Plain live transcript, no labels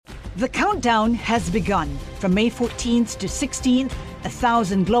The countdown has begun. From May 14th to 16th,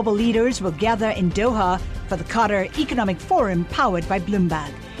 1,000 global leaders will gather in Doha for the Qatar Economic Forum powered by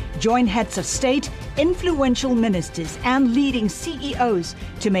Bloomberg. Join heads of state, influential ministers, and leading CEOs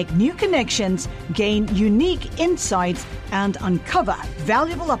to make new connections, gain unique insights, and uncover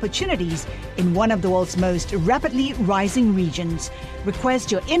valuable opportunities in one of the world's most rapidly rising regions.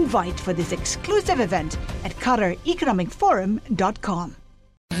 Request your invite for this exclusive event at QatarEconomicForum.com.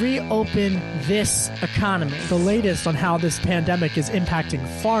 Reopen this economy. The latest on how this pandemic is impacting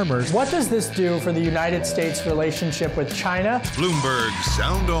farmers. What does this do for the United States' relationship with China? Bloomberg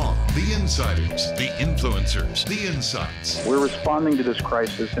Sound On. The insiders, the influencers, the insights. We're responding to this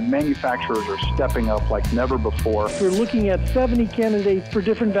crisis, and manufacturers are stepping up like never before. We're looking at 70 candidates for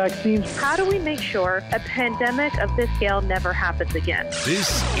different vaccines. How do we make sure a pandemic of this scale never happens again?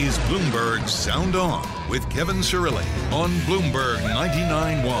 This is Bloomberg Sound On with Kevin Cirilli on Bloomberg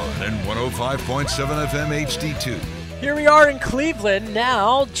 99.1 and 105.7 FM HD2. Here we are in Cleveland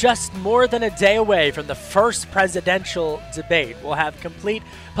now, just more than a day away from the first presidential debate. We'll have complete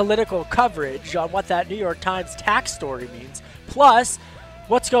political coverage on what that New York Times tax story means, plus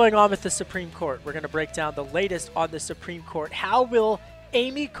what's going on with the Supreme Court. We're going to break down the latest on the Supreme Court. How will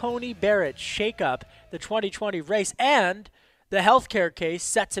Amy Coney Barrett shake up the 2020 race and the healthcare case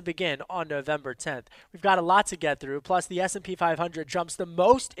set to begin on November 10th. We've got a lot to get through, plus the S&P 500 jumps the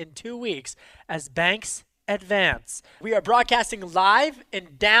most in 2 weeks as banks advance. We are broadcasting live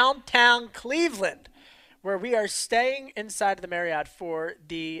in downtown Cleveland, where we are staying inside of the Marriott for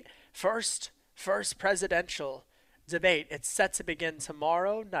the first presidential debate. It's set to begin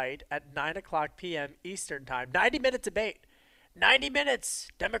tomorrow night at 9 o'clock p.m. Eastern Time. 90-minute debate. 90 minutes,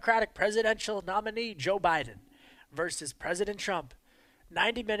 Democratic presidential nominee Joe Biden versus President Trump.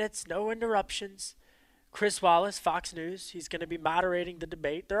 90 minutes, no interruptions. Chris Wallace, Fox News, he's going to be moderating the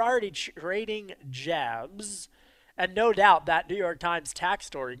debate. They're already trading jabs. And no doubt that New York Times tax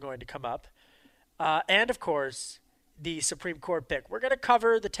story going to come up. And, of course, the Supreme Court pick. We're going to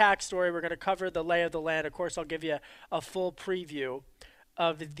cover the tax story. We're going to cover the lay of the land. Of course, I'll give you a full preview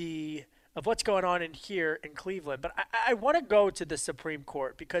of what's going on in here in Cleveland. But I want to go to the Supreme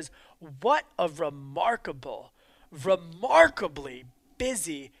Court because what a remarkably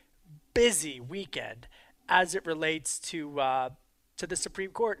busy weekend as it relates to the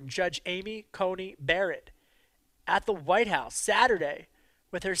Supreme Court. And Judge Amy Coney Barrett at the White House Saturday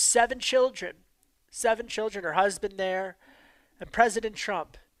with her seven children, her husband there, and President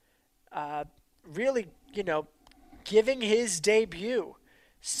Trump really, giving his debut,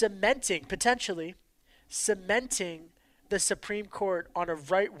 potentially cementing the Supreme Court on a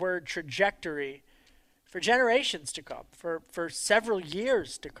rightward trajectory for generations to come, for several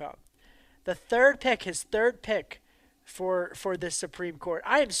years to come. His third pick for the Supreme Court.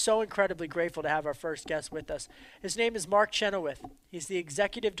 I am so incredibly grateful to have our first guest with us. His name is Mark Chenoweth. He's the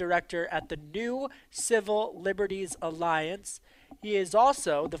executive director at the New Civil Liberties Alliance. He is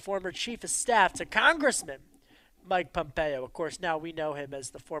also the former chief of staff to Congressman Mike Pompeo. Of course, now we know him as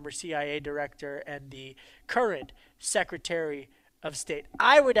the former CIA director and the current Secretary of State.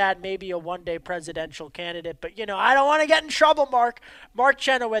 I would add maybe a one-day presidential candidate, but, I don't want to get in trouble, Mark. Mark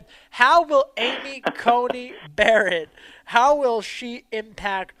Chenoweth, how will Amy Coney Barrett, how will she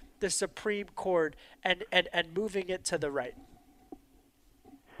impact the Supreme Court and moving it to the right?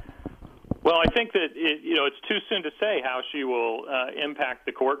 Well, I think that, it's too soon to say how she will impact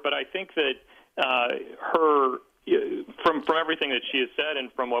the court, but I think that from everything that she has said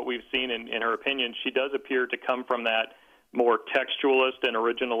and from what we've seen in her opinion, she does appear to come from that more textualist and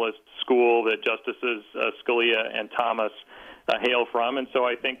originalist school that Justices Scalia and Thomas hail from. And so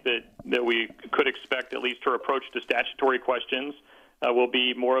I think that we could expect at least her approach to statutory questions will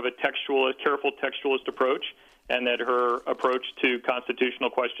be more of a careful textualist approach, and that her approach to constitutional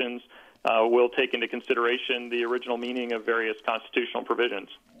questions will take into consideration the original meaning of various constitutional provisions.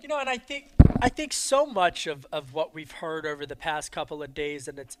 And I think so much of what we've heard over the past couple of days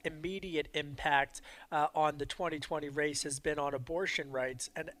and its immediate impact on the 2020 race has been on abortion rights.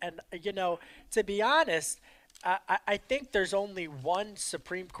 And to be honest, I think there's only one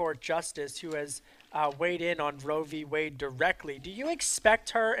Supreme Court justice who has weighed in on Roe v. Wade directly. Do you expect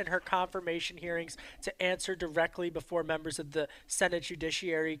her in her confirmation hearings to answer directly before members of the Senate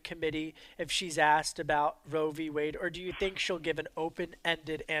Judiciary Committee if she's asked about Roe v. Wade, or do you think she'll give an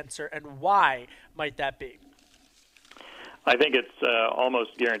open-ended answer, and why might that be? I think it's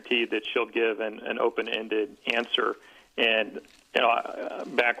almost guaranteed that she'll give an open-ended answer. And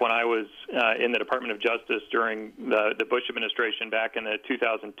back when I was in the Department of Justice during the Bush administration back in the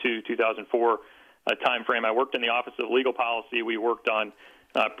 2002-2004 time frame, I worked in the Office of Legal Policy. We worked on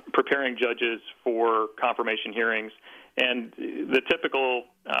preparing judges for confirmation hearings. And the typical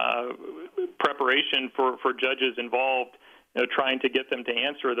preparation for judges involved trying to get them to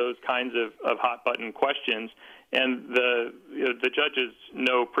answer those kinds of hot-button questions. And the judges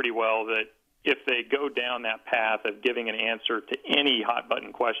know pretty well that if they go down that path of giving an answer to any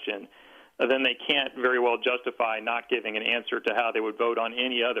hot-button question, then they can't very well justify not giving an answer to how they would vote on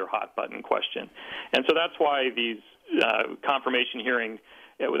any other hot-button question. And so that's why these confirmation hearings,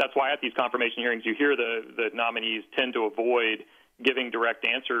 that's why at these confirmation hearings you hear the nominees tend to avoid giving direct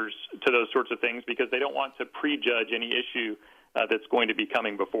answers to those sorts of things because they don't want to prejudge any issue that's going to be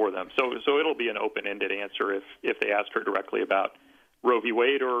coming before them. So it'll be an open-ended answer if they ask her directly about Roe v.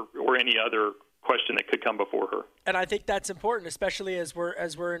 Wade or any other question that could come before her. And I think that's important, especially as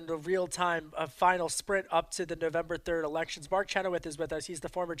we're in the real time final sprint up to the November 3rd elections. Mark Chenoweth is with us. He's the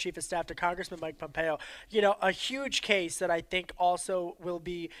former chief of staff to Congressman Mike Pompeo. A huge case that I think also will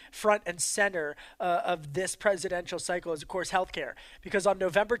be front and center of this presidential cycle is, of course, healthcare. Because on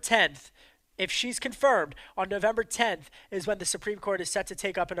November 10th, if she's confirmed, on November 10th is when the Supreme Court is set to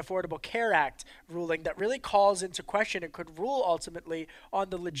take up an Affordable Care Act ruling that really calls into question and could rule ultimately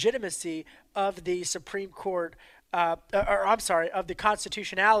on the legitimacy of the Supreme Court, of the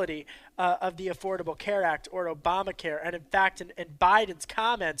constitutionality of the Affordable Care Act or Obamacare. And in fact, in Biden's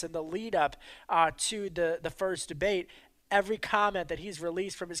comments in the lead up to the first debate, every comment that he's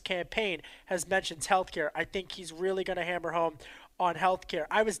released from his campaign has mentioned healthcare. I think he's really going to hammer home on healthcare.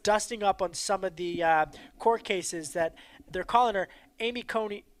 I was dusting up on some of the court cases that they're calling her Amy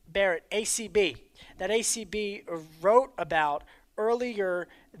Coney Barrett, ACB, that ACB wrote about earlier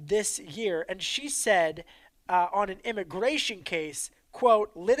this year. And she said on an immigration case, quote,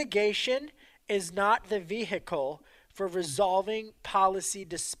 litigation is not the vehicle for resolving policy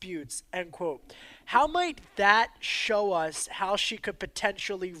disputes, end quote. How might that show us how she could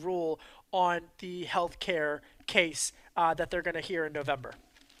potentially rule on the healthcare case that they're going to hear in November?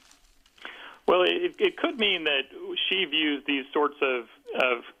 Well, it could mean that she views these sorts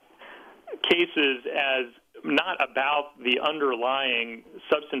of cases as not about the underlying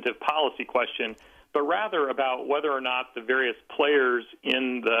substantive policy question, but rather about whether or not the various players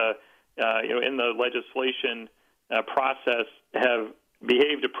in the in the legislation process have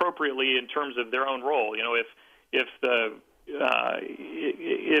behaved appropriately in terms of their own role. If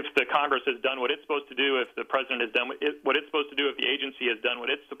the Congress has done what it's supposed to do, if the president has done what it's supposed to do, if the agency has done what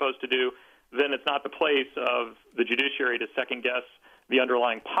it's supposed to do, then it's not the place of the judiciary to second-guess the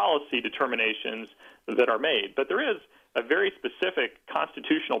underlying policy determinations that are made. But there is a very specific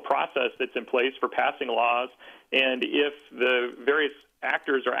constitutional process that's in place for passing laws, and if the various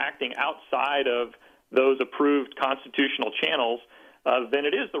actors are acting outside of those approved constitutional channels, then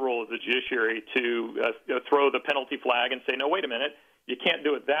it is the role of the judiciary to throw the penalty flag and say, no, wait a minute, you can't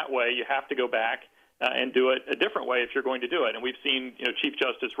do it that way. You have to go back and do it a different way if you're going to do it. And we've seen Chief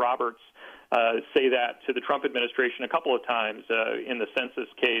Justice Roberts say that to the Trump administration a couple of times in the census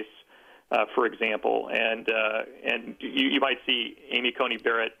case, for example. And you might see Amy Coney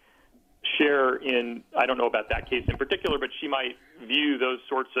Barrett share in, I don't know about that case in particular, but she might view those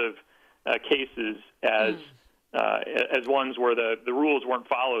sorts of cases as ones where the rules weren't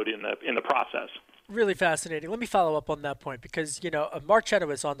followed in the process. Really fascinating. Let me follow up on that point because, Mark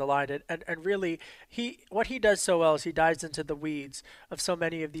Chenoweth is on the line, and really what he does so well is he dives into the weeds of so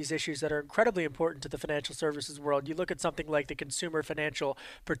many of these issues that are incredibly important to the financial services world. You look at something like the Consumer Financial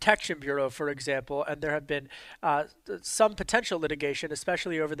Protection Bureau, for example, and there have been some potential litigation,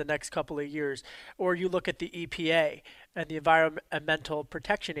 especially over the next couple of years. Or you look at the EPA and the Environmental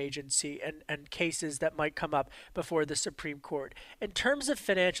Protection Agency and cases that might come up before the Supreme Court. In terms of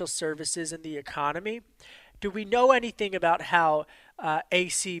financial services and the economy, do we know anything about how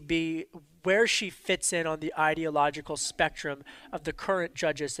ACB, where she fits in on the ideological spectrum of the current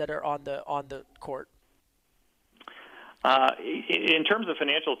judges that are on the court? In terms of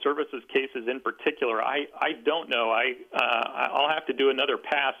financial services cases in particular, I don't know. I'll have to do another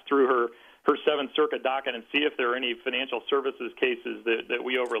pass through her Seventh Circuit docket and see if there are any financial services cases that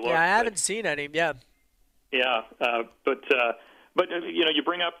we overlooked. Yeah, I haven't seen any. Yeah. Yeah, but you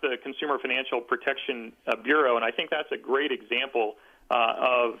bring up the Consumer Financial Protection Bureau, and I think that's a great example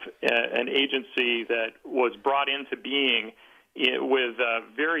of an agency that was brought into being with a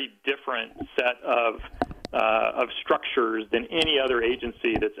very different set of structures than any other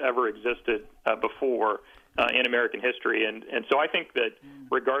agency that's ever existed before in American history. And so I think that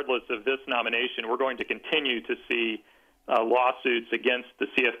regardless of this nomination, we're going to continue to see lawsuits against the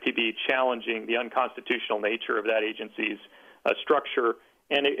CFPB challenging the unconstitutional nature of that agency's structure.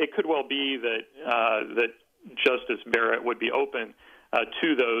 And it could well be that Justice Barrett would be open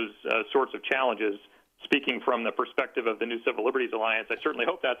to those sorts of challenges. Speaking from the perspective of the New Civil Liberties Alliance, I certainly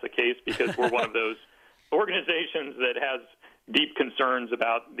hope that's the case because we're one of those organizations that has deep concerns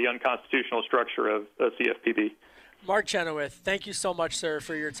about the unconstitutional structure of CFPB. Mark Chenoweth, thank you so much, sir,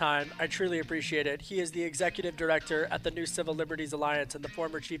 for your time. I truly appreciate it. He is the executive director at the New Civil Liberties Alliance and the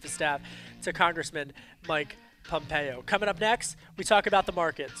former chief of staff to Congressman Mike Pompeo. Coming up next, we talk about the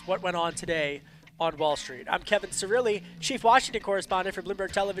markets, what went on today on Wall Street. I'm Kevin Cirilli, Chief Washington Correspondent for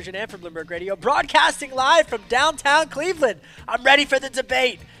Bloomberg Television and for Bloomberg Radio, broadcasting live from downtown Cleveland. I'm ready for the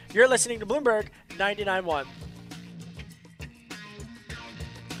debate. You're listening to Bloomberg 99.1.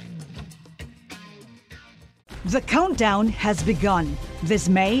 The countdown has begun. This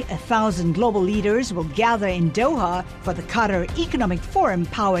May, 1,000 global leaders will gather in Doha for the Qatar Economic Forum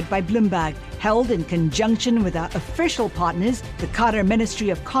powered by Bloomberg, held in conjunction with our official partners, the Qatar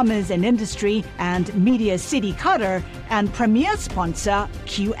Ministry of Commerce and Industry and Media City Qatar, and premier sponsor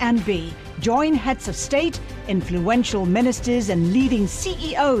QNB. Join heads of state, influential ministers, and leading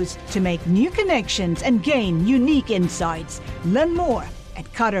CEOs to make new connections and gain unique insights. Learn more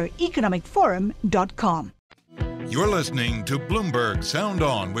at QatarEconomicForum.com. You're listening to Bloomberg Sound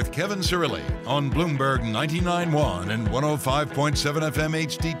On with Kevin Cirilli on Bloomberg 99.1 and 105.7 FM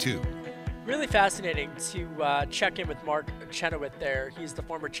HD2. Really fascinating to check in with Mark Chenoweth there. He's the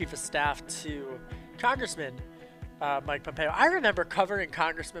former chief of staff to Congressman Mike Pompeo. I remember covering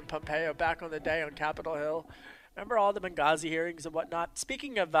Congressman Pompeo back on the day on Capitol Hill. Remember all the Benghazi hearings and whatnot?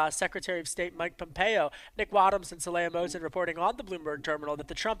 Speaking of Secretary of State Mike Pompeo, Nick Wadhams and Saleha Mosin reporting on the Bloomberg terminal that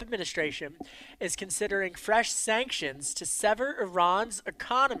the Trump administration is considering fresh sanctions to sever Iran's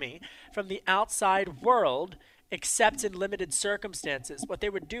economy from the outside world, except in limited circumstances. What they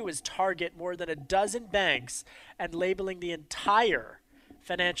would do is target more than a dozen banks and labeling the entire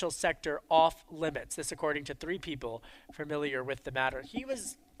financial sector off limits. This according to three people familiar with the matter.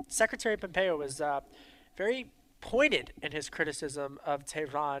 Secretary Pompeo was very pointed in his criticism of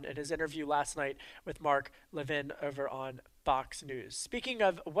Tehran in his interview last night with Mark Levin over on Fox News. Speaking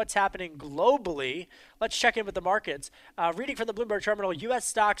of what's happening globally, let's check in with the markets. Reading from the Bloomberg terminal, U.S.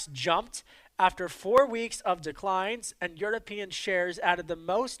 stocks jumped after 4 weeks of declines, and European shares added the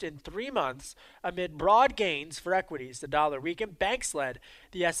most in 3 months amid broad gains for equities. The dollar weakened. Banks led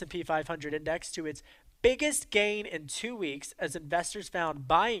the S&P 500 index to its biggest gain in 2 weeks as investors found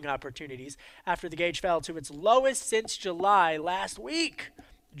buying opportunities after the gauge fell to its lowest since July last week.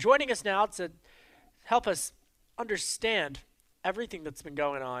 Joining us now to help us understand everything that's been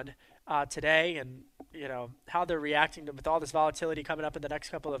going on today and how they're reacting with all this volatility coming up in the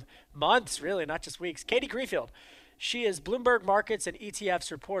next couple of months, really, not just weeks. Katie Greenfield. She is Bloomberg Markets and ETFs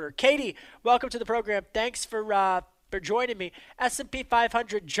reporter. Katie, welcome to the program. Thanks for joining me. S&P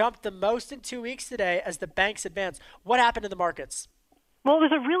 500 jumped the most in 2 weeks today as the banks advanced. What happened in the markets? Well, it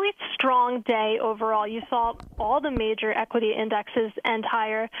was a really strong day overall. You saw all the major equity indexes end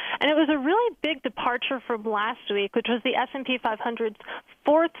higher, and it was a really big departure from last week, which was the S&P 500's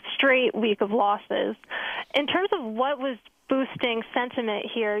fourth straight week of losses. In terms of what was boosting sentiment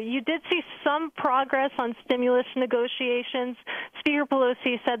here, you did see some progress on stimulus negotiations. Speaker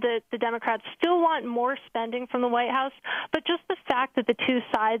Pelosi said that the Democrats still want more spending from the White House, but just the fact that the two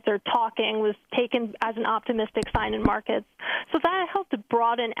sides are talking was taken as an optimistic sign in markets. So that helped to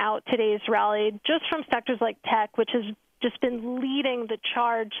broaden out today's rally just from sectors like tech, which has just been leading the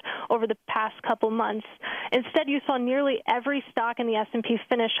charge over the past couple months. Instead, you saw nearly every stock in the S&P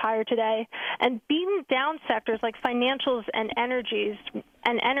finish higher today, and beaten down sectors like financials and energy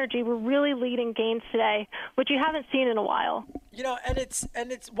were really leading gains today, which you haven't seen in a while. And it's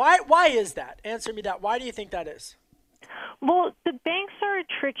why is that? Answer me that. Why do you think that is? Well, the banks are a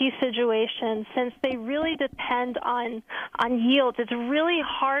tricky situation since they really depend on yields. It's really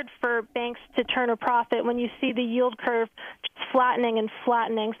hard for banks to turn a profit when you see the yield curve flattening and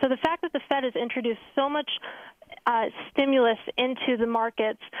flattening. So the fact that the Fed has introduced so much stimulus into the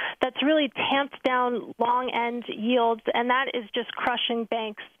markets that's really tamped down long-end yields, and that is just crushing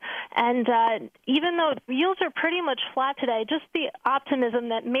banks. And even though yields are pretty much flat today, just the optimism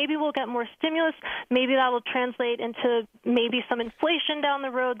that maybe we'll get more stimulus, maybe that will translate into maybe some inflation down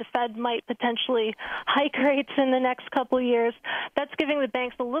the road. The Fed might potentially hike rates in the next couple of years. That's giving the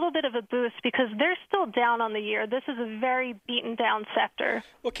banks a little bit of a boost because they're still down on the year. This is a very beaten down sector.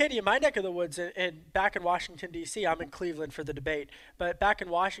 Well, Katie, in my neck of the woods, and back in Washington, D.C., I'm in Cleveland for the debate, but back in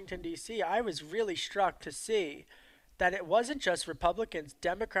Washington, D.C., I was really struck to see that it wasn't just Republicans,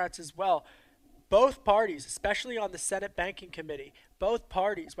 Democrats as well. Both parties, especially on the Senate Banking Committee, both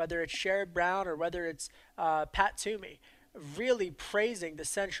parties, whether it's Sherrod Brown or whether it's Pat Toomey, really praising the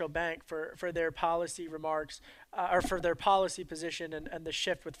central bank for their policy remarks or for their policy position and the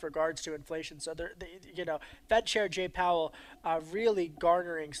shift with regards to inflation. So, Fed Chair Jay Powell really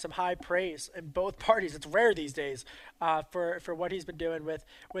garnering some high praise in both parties. It's rare these days for what he's been doing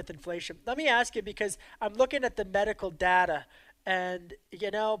with inflation. Let me ask you, because I'm looking at the medical data, and,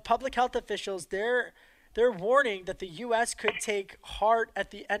 public health officials, they're warning that the U.S. could take heart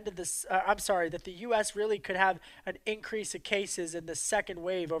at the end of this. That the U.S. really could have an increase of cases in the second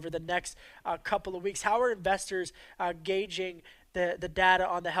wave over the next couple of weeks. How are investors gauging the data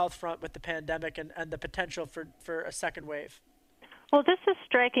on the health front with the pandemic and the potential for a second wave? Well, this is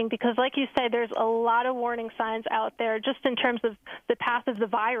striking because, like you say, there's a lot of warning signs out there just in terms of the path of the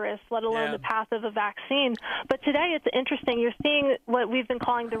virus, let alone the path of a vaccine. But today it's interesting. You're seeing what we've been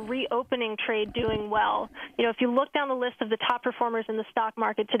calling the reopening trade doing well. If you look down the list of the top performers in the stock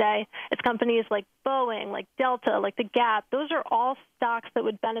market today, it's companies like Boeing, like Delta, like the Gap. Those are all stocks that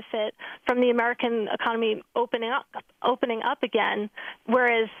would benefit from the American economy opening up again.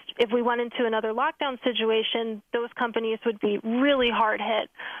 Whereas if we went into another lockdown situation, those companies would be really hard hit.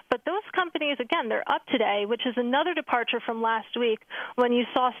 But those companies, again, they're up today, which is another departure from last week when you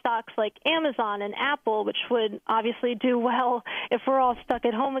saw stocks like Amazon and Apple, which would obviously do well if we're all stuck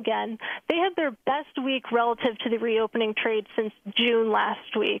at home again. They had their best week relative to the reopening trade since June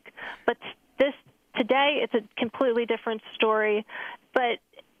last week. But today, it's a completely different story. But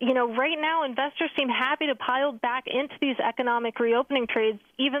right now, investors seem happy to pile back into these economic reopening trades,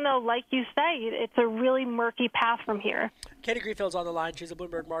 even though, like you say, it's a really murky path from here. Katie Greenfield's on the line. She's a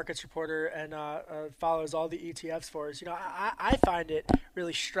Bloomberg Markets reporter and follows all the ETFs for us. I find it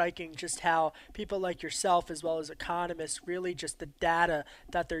really striking just how people like yourself, as well as economists, really just the data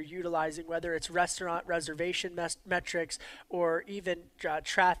that they're utilizing, whether it's restaurant reservation metrics or even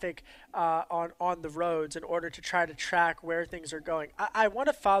traffic on the roads, in order to try to track where things are going. I want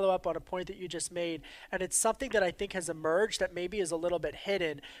to follow up on a point that you just made, and it's something that I think has emerged that maybe is a little bit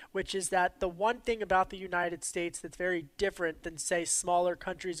hidden, which is that the one thing about the United States that's very different than, say, smaller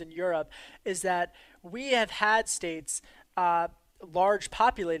countries in Europe is that we have had states, large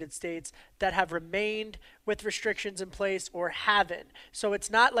populated states, that have remained with restrictions in place or haven't. So it's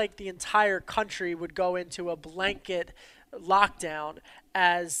not like the entire country would go into a blanket lockdown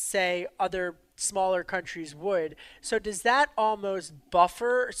as, say, other smaller countries would. So does that almost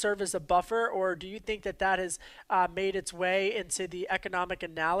serve as a buffer, or do you think that has made its way into the economic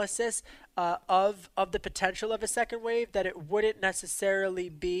analysis of the potential of a second wave, that it wouldn't necessarily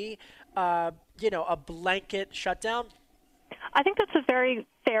be a blanket shutdown? I think that's a very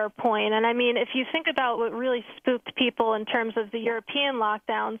fair point. And I mean, if you think about what really spooked people in terms of the European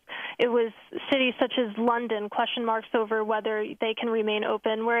lockdowns, it was cities such as London, question marks over whether they can remain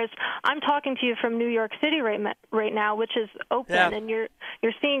open. Whereas I'm talking to you from New York City right now, which is open, and you're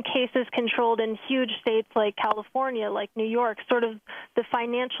seeing cases controlled in huge states like California, like New York. Sort of the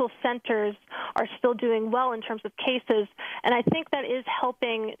financial centers are still doing well in terms of cases. And I think that is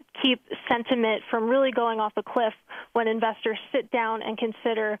helping keep sentiment from really going off a cliff when investors sit down and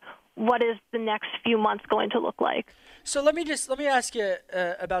consider what is the next few months going to look like. So let me ask you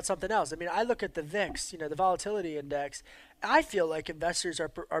about something else. I mean, I look at the VIX, the volatility index. I feel like investors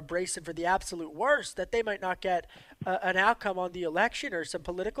are bracing for the absolute worst, that they might not get an outcome on the election or some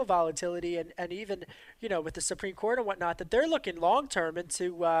political volatility, and even with the Supreme Court and whatnot, that they're looking long term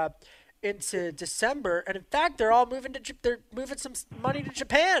into December. And in fact, they're moving some money to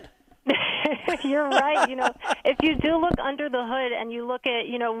Japan. You're right. If you do look under the hood and you look at,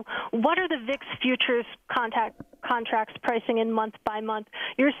 what are the VIX futures contracts pricing in month by month,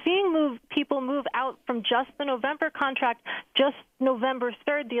 you're seeing people move out from just the November contract, just November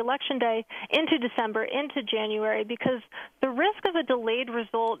 3rd, the election day, into December, into January, because the risk of a delayed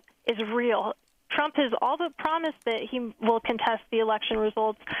result is real. Trump has all but promised that he will contest the election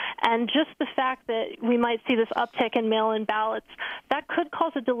results, and just the fact that we might see this uptick in mail-in ballots, that could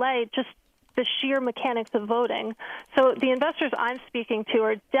cause a delay, just the sheer mechanics of voting. So the investors I'm speaking to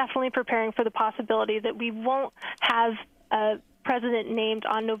are definitely preparing for the possibility that we won't have a president named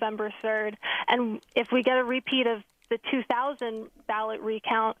on November 3rd. And if we get a repeat of the 2000 ballot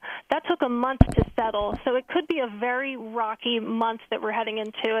recount, that took a month to settle. So it could be a very rocky month that we're heading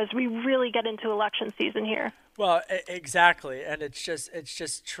into as we really get into election season here. Well, exactly. And it's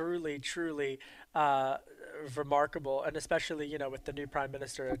just truly remarkable. And especially, with the new prime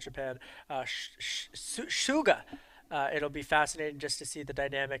minister of Japan, Suga. It'll be fascinating just to see the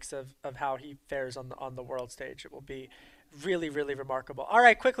dynamics of how he fares on the world stage. It will be really, really remarkable. All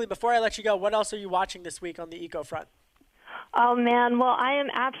right, quickly, before I let you go, what else are you watching this week on the eco front? Oh, man. Well, I am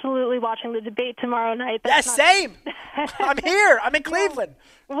absolutely watching the debate tomorrow night. Same. I'm here. I'm in Cleveland.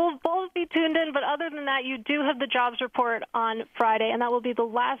 We'll both be tuned in, but other than that, you do have the jobs report on Friday, and that will be the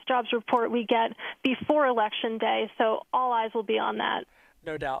last jobs report we get before Election Day, so all eyes will be on that.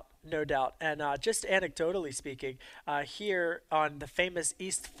 No doubt. No doubt. And just anecdotally speaking, here on the famous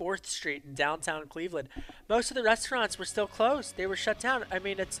East 4th Street in downtown Cleveland, most of the restaurants were still closed. They were shut down. I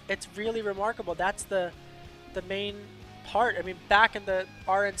mean, it's really remarkable. That's the main part. I mean, back in the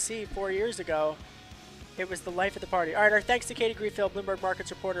RNC 4 years ago, it was the life of the party. All right, our thanks to Katie Greenfield, Bloomberg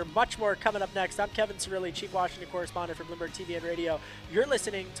Markets reporter. Much more coming up next. I'm Kevin Cirilli, Chief Washington Correspondent for Bloomberg TV and Radio. You're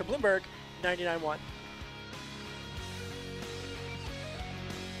listening to Bloomberg 99.1.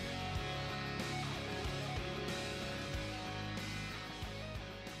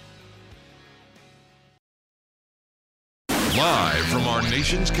 Live from our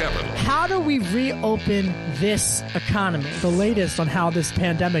nation's capital. How do we reopen this economy? The latest on how this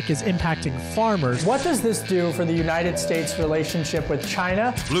pandemic is impacting farmers. What does this do for the United States' relationship with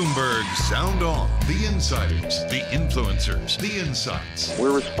China? Bloomberg Sound On. The insiders, the influencers, the insights.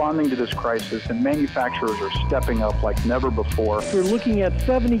 We're responding to this crisis, and manufacturers are stepping up like never before. We're looking at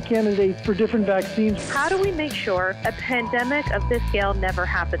 70 candidates for different vaccines. How do we make sure a pandemic of this scale never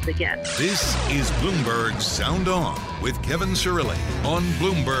happens again? This is Bloomberg Sound On with Kevin Cirilli on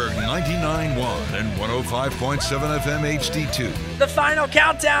Bloomberg 99.1 and 105.7 FM HD2. The final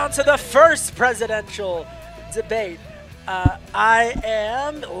countdown to the first presidential debate. I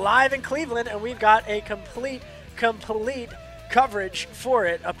am live in Cleveland, and we've got a complete coverage for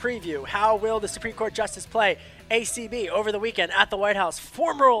it, a preview. How will the Supreme Court Justice play ACB over the weekend at the White House?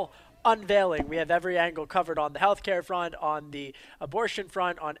 Formal unveiling. We have every angle covered on the healthcare front, on the abortion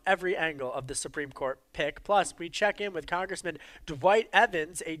front, on every angle of the Supreme Court pick. Plus, we check in with Congressman Dwight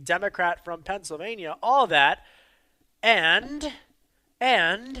Evans, a Democrat from Pennsylvania. All that, and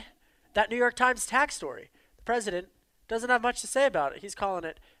that New York Times tax story. The president doesn't have much to say about it. He's calling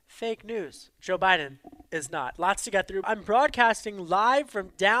it fake news. Joe Biden is not. Lots to get through. I'm broadcasting live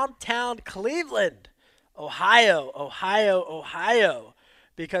from downtown Cleveland, Ohio.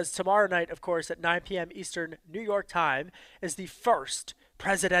 Because tomorrow night, of course, at 9 p.m. Eastern New York time, is the first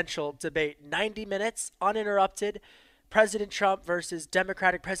presidential debate. 90 minutes, uninterrupted. President Trump versus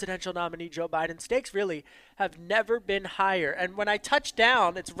Democratic presidential nominee Joe Biden. Stakes really have never been higher. And when I touched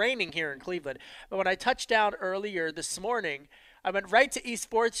down, it's raining here in Cleveland, but when I touched down earlier this morning, I went right to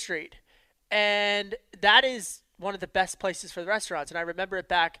East 4th Street. And that is one of the best places for the restaurants. And I remember it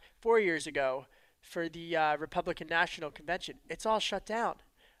back 4 years ago for the Republican National Convention. It's all shut down.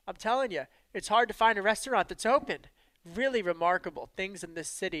 I'm telling you, it's hard to find a restaurant that's open. Really remarkable things in this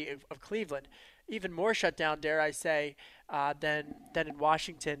city of Cleveland. Even more shut down, dare I say, than in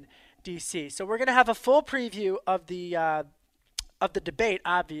Washington, D.C. So we're going to have a full preview of the debate,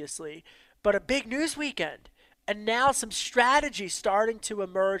 obviously, but a big news weekend. And now some strategy starting to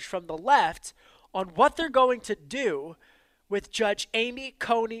emerge from the left on what they're going to do with Judge Amy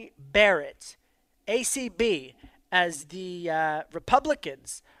Coney Barrett, ACB, as the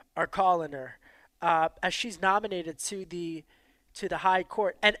Republicans are calling her, as she's nominated to the high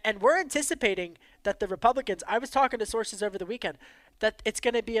court. And we're anticipating that the Republicans, I was talking to sources over the weekend, that it's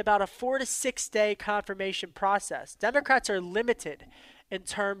going to be about a 4 to 6 day confirmation process. Democrats are limited in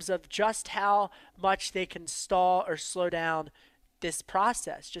terms of just how much they can stall or slow down this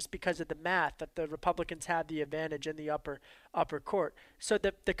process, just because of the math that the Republicans have the advantage in the upper court. So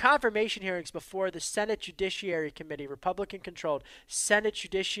the confirmation hearings before the Senate Judiciary Committee, Republican-controlled Senate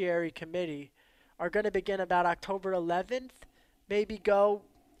Judiciary Committee, are going to begin about October 11th, maybe go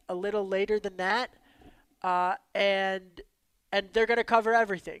a little later than that, and they're going to cover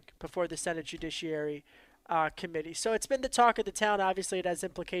everything before the Senate Judiciary Committee. So it's been the talk of the town. Obviously, it has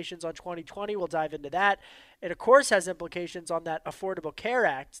implications on 2020. We'll dive into that. It, of course, has implications on that Affordable Care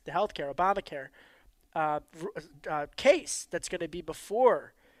Act, the healthcare, Obamacare case that's going to be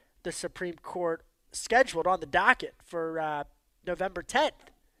before the Supreme Court, scheduled on the docket for November 10th.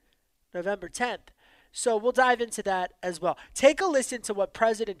 So we'll dive into that as well. Take a listen to what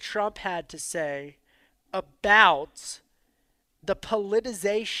President Trump had to say about the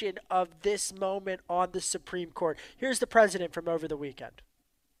politicization of this moment on the Supreme Court. Here's the president from over the weekend.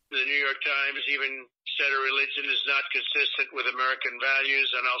 The New York Times even said her religion is not consistent with American values,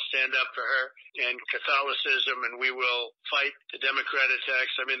 and I'll stand up for her and Catholicism, and we will fight the Democrat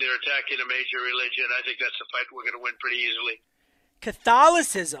attacks. I mean, they're attacking a major religion. I think that's a fight we're going to win pretty easily.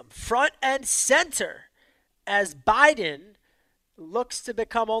 Catholicism front and center as Biden looks to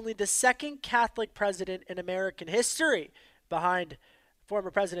become only the second Catholic president in American history, behind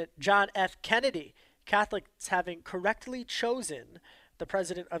former President John F. Kennedy. Catholics having correctly chosen the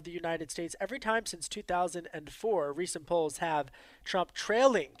President of the United States every time since 2004. Recent polls have Trump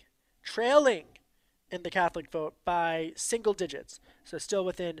trailing in the Catholic vote by single digits, so still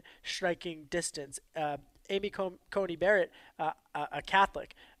within striking distance. Amy Coney Barrett, a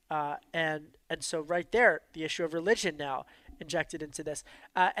Catholic, and so right there, the issue of religion now injected into this.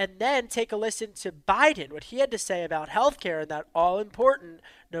 And then take a listen to Biden, what he had to say about healthcare in that all-important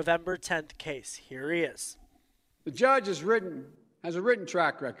November 10th case. Here he is. The judge has a written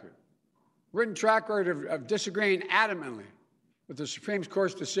track record of disagreeing adamantly with the Supreme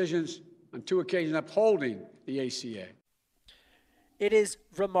Court's decisions on 2 occasions upholding the ACA. It is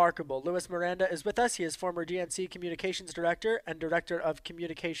remarkable. Luis Miranda is with us. He is former DNC Communications Director and Director of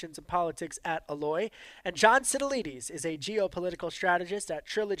Communications and Politics at Alloy. And John Sitilides is a geopolitical strategist at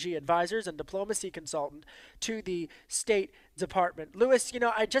Trilogy Advisors and diplomacy consultant to the State Department. Luis,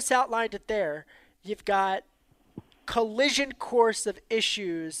 I just outlined it there. You've got collision course of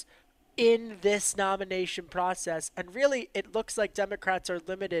issues in this nomination process, and really it looks like Democrats are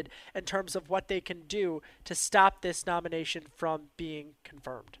limited in terms of what they can do to stop this nomination from being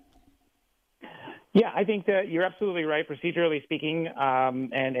confirmed. Yeah, I think that you're absolutely right, procedurally speaking,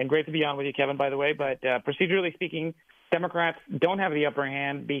 and great to be on with you, Kevin, by the way, but procedurally speaking, Democrats don't have the upper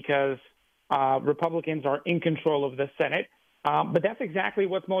hand because Republicans are in control of the Senate, but that's exactly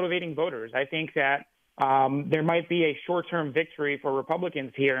what's motivating voters. I think that there might be a short-term victory for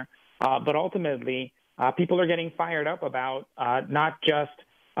Republicans here, but ultimately, people are getting fired up about not just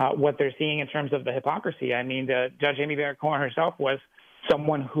what they're seeing in terms of the hypocrisy. I mean, Judge Amy Barrett Cohen herself was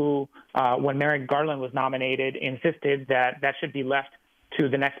someone who, when Merrick Garland was nominated, insisted that should be left to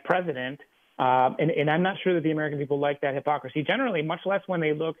the next president. And I'm not sure that the American people like that hypocrisy generally, much less when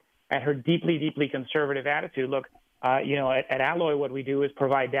they look at her deeply, deeply conservative attitude. Look, at Alloy, what we do is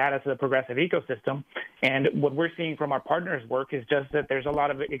provide data to the progressive ecosystem. And what we're seeing from our partners' work is just that there's a lot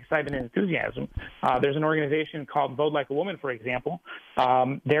of excitement and enthusiasm. There's an organization called Vote Like a Woman, for example.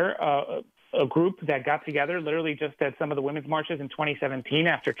 They're a group that got together literally just at some of the women's marches in 2017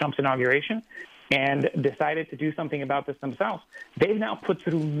 after Trump's inauguration and decided to do something about this themselves. They've now put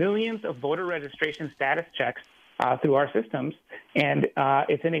through millions of voter registration status checks through our systems. And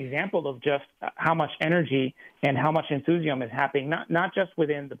it's an example of just how much energy and how much enthusiasm is happening, not just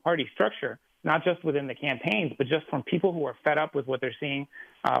within the party structure, not just within the campaigns, but just from people who are fed up with what they're seeing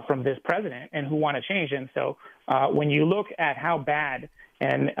from this president and who want to change. And so when you look at how bad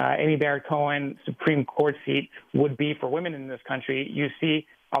an Amy Barrett Cohen Supreme Court seat would be for women in this country, you see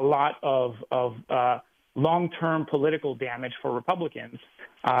a lot of long-term political damage for Republicans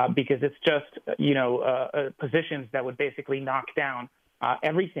because it's just, positions that would basically knock down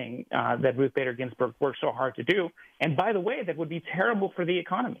everything that Ruth Bader Ginsburg worked so hard to do. And by the way, that would be terrible for the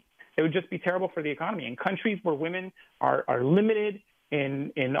economy. It would just be terrible for the economy. In countries where women are limited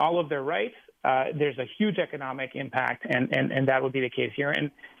in all of their rights, there's a huge economic impact, and that would be the case here.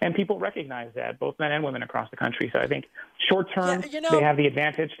 And people recognize that, both men and women across the country. So I think short term they have the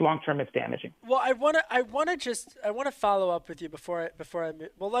advantage. Long term, it's damaging. Well, I want to follow up with you before I move.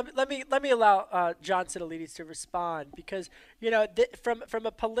 Well, let me allow John Sitilides to respond because from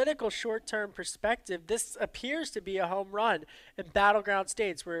a political short term perspective, this appears to be a home run in battleground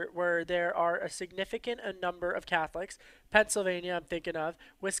states where there are a significant number of Catholics. Pennsylvania, I'm thinking of,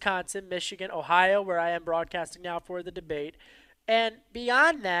 Wisconsin, Michigan, Ohio, where I am broadcasting now for the debate. And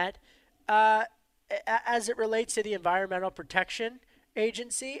beyond that, as it relates to the Environmental Protection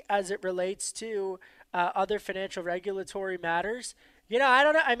Agency, as it relates to other financial regulatory matters, I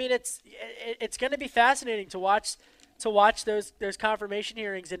don't know. I mean, it's going to be fascinating to watch those confirmation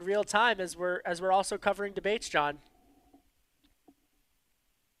hearings in real time as we're also covering debates, John.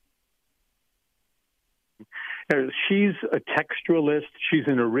 She's a textualist, she's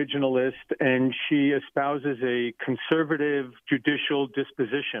an originalist, and she espouses a conservative judicial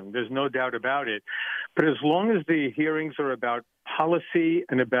disposition. There's no doubt about it. But as long as the hearings are about policy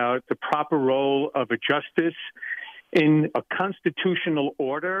and about the proper role of a justice in a constitutional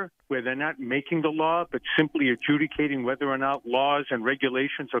order where they're not making the law, but simply adjudicating whether or not laws and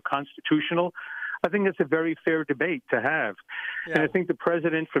regulations are constitutional, I think it's a very fair debate to have. Yeah. And I think the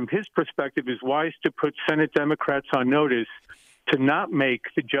president, from his perspective, is wise to put Senate Democrats on notice to not make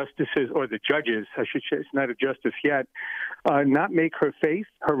the justices, or the judges, I should say, it's not a justice yet, not make her faith,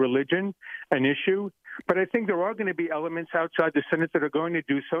 her religion, an issue. But I think there are going to be elements outside the Senate that are going to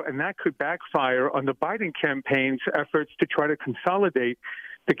do so, and that could backfire on the Biden campaign's efforts to try to consolidate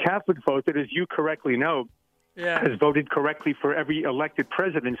the Catholic vote that, as you correctly know, has voted correctly for every elected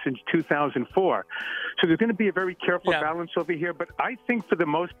president since 2004. So there's going to be a very careful balance over here. But I think for the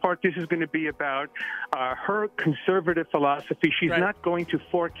most part, this is going to be about her conservative philosophy. She's not going to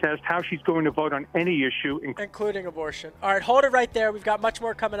forecast how she's going to vote on any issue, including abortion. All right, hold it right there. We've got much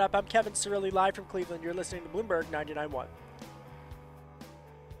more coming up. I'm Kevin Cirilli, live from Cleveland. You're listening to Bloomberg 99.1.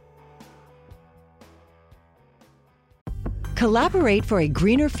 Collaborate for a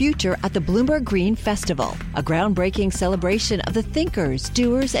greener future at the Bloomberg Green Festival, a groundbreaking celebration of the thinkers,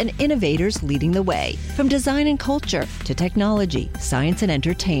 doers, and innovators leading the way. From design and culture to technology, science, and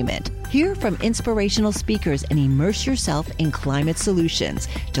entertainment. Hear from inspirational speakers and immerse yourself in climate solutions.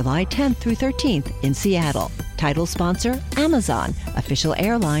 July 10th through 13th in Seattle. Title sponsor, Amazon. Official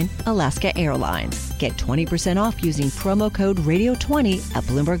airline, Alaska Airlines. Get 20% off using promo code Radio20 at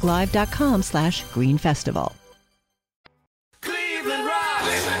BloombergLive.com/Green Festival.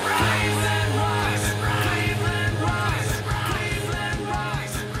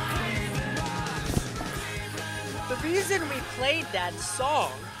 The reason we played that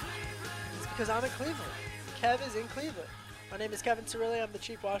song is because I'm in Cleveland. Kev is in Cleveland. My name is Kevin Cirilli. I'm the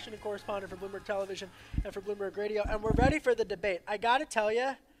chief Washington correspondent for Bloomberg Television and for Bloomberg Radio, and we're ready for the debate. I got to tell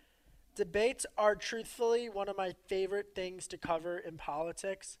you, debates are truthfully one of my favorite things to cover in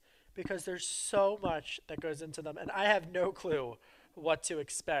politics because there's so much that goes into them, and I have no clue what to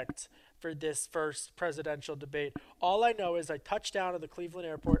expect for this first presidential debate. All I know is I touch down at the Cleveland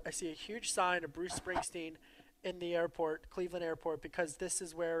airport. I see a huge sign of Bruce Springsteen in the airport, Cleveland airport, because this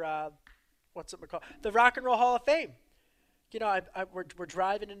is where, what's it called? The Rock and Roll Hall of Fame. You know, we're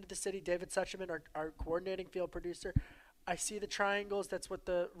driving into the city. David Sucherman, our coordinating field producer. I see the triangles. That's what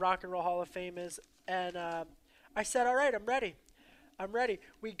the Rock and Roll Hall of Fame is. And I said, all right, I'm ready. I'm ready.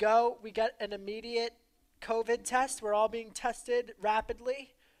 We go. We get an immediate COVID test. We're all being tested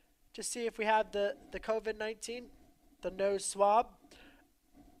rapidly to see if we have the COVID-19, the nose swab.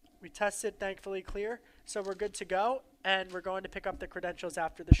 We tested, thankfully clear. So we're good to go. And we're going to pick up the credentials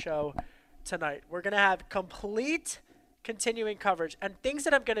after the show tonight. We're going to have complete continuing coverage and things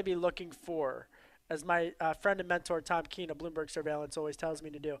that I'm going to be looking for, as my friend and mentor Tom Keene of Bloomberg Surveillance always tells me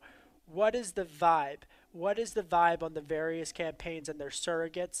to do. What is the vibe? What is the vibe on the various campaigns and their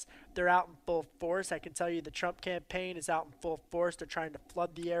surrogates? They're out in full force. I can tell you the Trump campaign is out in full force. They're trying to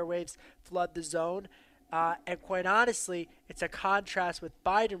flood the airwaves, flood the zone. And quite honestly, it's a contrast with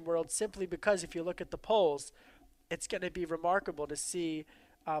Biden world simply because if you look at the polls, it's going to be remarkable to see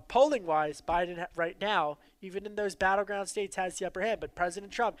polling-wise, Biden right now, even in those battleground states, has the upper hand. But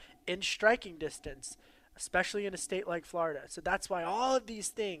President Trump in striking distance, especially in a state like Florida. So that's why all of these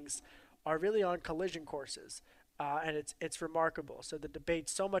things are really on collision courses, and it's remarkable. So the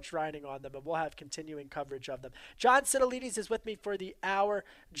debate's so much riding on them, and we'll have continuing coverage of them. John Sitilides is with me for the hour.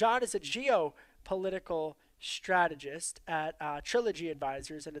 John is a geopolitical strategist at Trilogy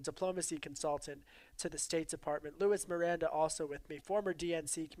Advisors and a diplomacy consultant to the State Department. Louis Miranda also with me, former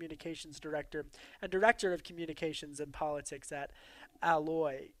DNC communications director and director of communications and politics at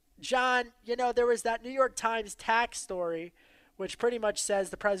Alloy. John, you know, there was that New York Times tax story which pretty much says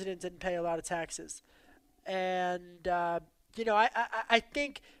the president didn't pay a lot of taxes. And, you know, I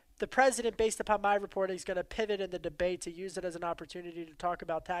think the president, based upon my reporting, is going to pivot in the debate to use it as an opportunity to talk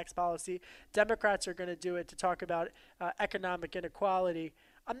about tax policy. Democrats are going to do it to talk about economic inequality.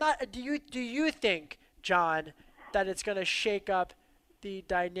 Do you think, John, that it's going to shake up the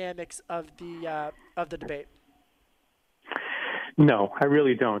dynamics of the debate? No, I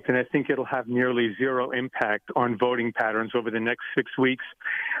really don't. And I think it'll have nearly zero impact on voting patterns over the next 6 weeks.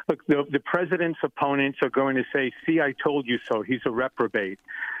 Look, the president's opponents are going to say, see, I told you so. He's a reprobate.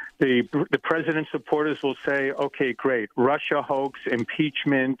 The president's supporters will say, okay, great, Russia hoax,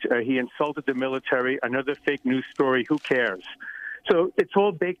 impeachment, he insulted the military, another fake news story, who cares? So it's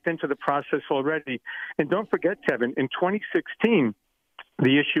all baked into the process already. And don't forget, Kevin, in 2016,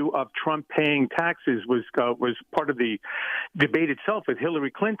 the issue of Trump paying taxes was part of the debate itself with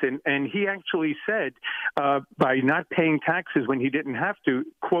Hillary Clinton, and he actually said, by not paying taxes when he didn't have to,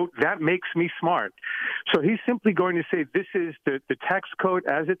 quote, that makes me smart. So he's simply going to say this is the tax code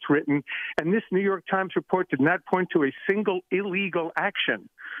as it's written, and this New York Times report did not point to a single illegal action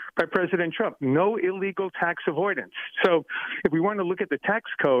by President Trump. No illegal tax avoidance. So if we want to look at the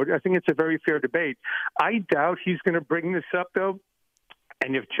tax code, I think it's a very fair debate. I doubt he's going to bring this up, though,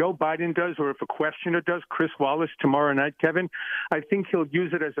 And if Joe Biden does, or if a questioner does, Chris Wallace tomorrow night, Kevin, I think he'll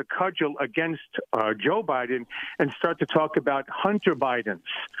use it as a cudgel against Joe Biden and start to talk about Hunter Biden's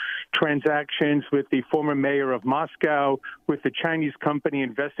transactions with the former mayor of Moscow, with the Chinese company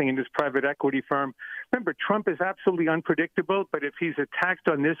investing in this private equity firm. Remember, Trump is absolutely unpredictable, but if he's attacked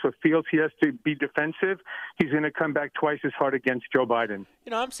on this or feels he has to be defensive, he's going to come back twice as hard against Joe Biden.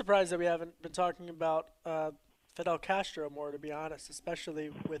 You know, I'm surprised that we haven't been talking about Fidel Castro more, to be honest,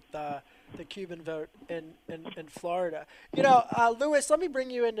 especially with the Cuban vote in Florida. You know, Louis, let me bring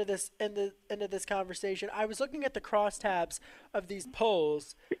you into this this conversation. I was looking at the crosstabs of these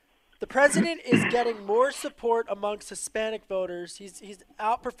polls. The president is getting more support amongst Hispanic voters. He's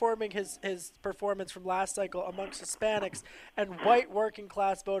outperforming his performance from last cycle amongst Hispanics and white working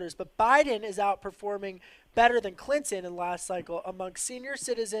class voters. But Biden is outperforming better than Clinton in last cycle among senior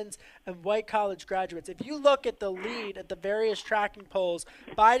citizens and white college graduates. If you look at the lead at the various tracking polls,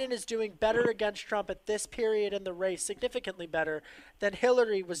 Biden is doing better against Trump at this period in the race, significantly better than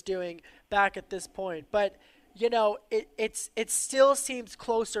Hillary was doing back at this point. But you know, it still seems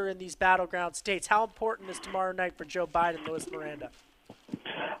closer in these battleground states. How important is tomorrow night for Joe Biden, Louis Miranda?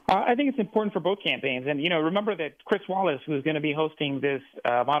 I think it's important for both campaigns. And, you know, remember that Chris Wallace, who's going to be hosting this,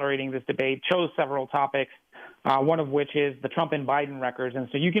 moderating this debate, chose several topics, one of which is the Trump and Biden records. And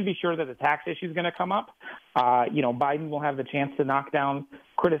so you can be sure that the tax issue is going to come up. You know, Biden will have the chance to knock down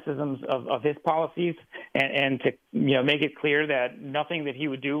criticisms of his policies and to, you know, make it clear that nothing that he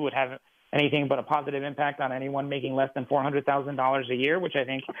would do would have anything but a positive impact on anyone making less than $400,000 a year, which I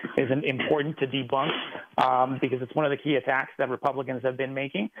think is important to debunk because it's one of the key attacks that Republicans have been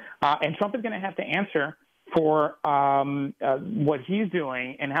making. And Trump is going to have to answer for what he's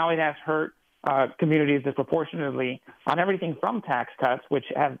doing and how it has hurt communities disproportionately on everything from tax cuts, which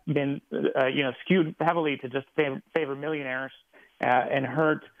have been skewed heavily to just favor millionaires and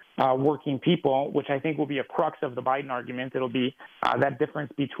hurt working people, which I think will be a crux of the Biden argument. It'll be that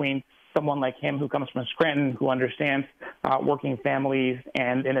difference between someone like him who comes from Scranton, who understands working families,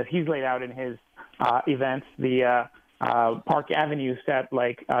 and as he's laid out in his events, the Park Avenue set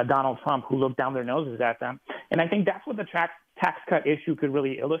like Donald Trump, who looked down their noses at them. And I think that's what the tax cut issue could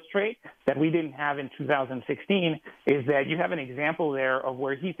really illustrate that we didn't have in 2016, is that you have an example there of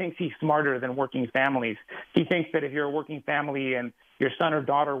where he thinks he's smarter than working families. He thinks that if you're a working family and your son or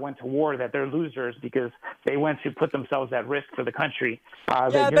daughter went to war, that they're losers because they went to put themselves at risk for the country.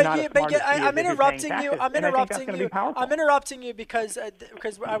 I'm interrupting you. I'm interrupting you because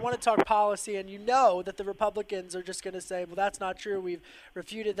I want to talk policy, and you know that the Republicans are just going to say, well, that's not true. We've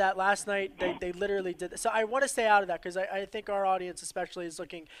refuted that last night. They literally did. So I want to stay out of that because I think our audience especially is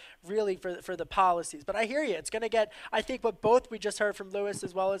looking really for the policies. But I hear you. It's going to get, I think what both we just heard from Louis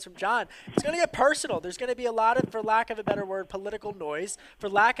as well as from John, it's going to get personal. There's going to be a lot of, for lack of a better word, political noise. For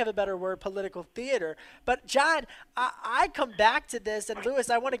lack of a better word, political theater. But John, I come back to this, and Louis,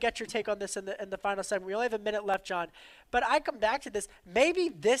 I want to get your take on this in the final segment. We only have a minute left, John. But I come back to this. Maybe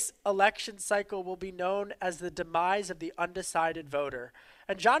this election cycle will be known as the demise of the undecided voter.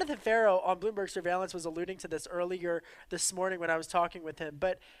 And Jonathan Ferro on Bloomberg Surveillance was alluding to this earlier this morning when I was talking with him.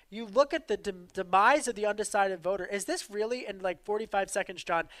 But you look at the demise of the undecided voter. Is this really, in like 45 seconds,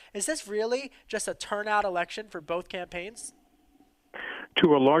 John, is this really just a turnout election for both campaigns?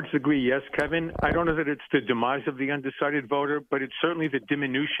 To a large degree, yes, Kevin. I don't know that it's the demise of the undecided voter, but it's certainly the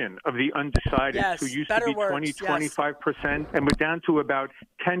diminution of the undecided, who used to be 25%, and we're down to about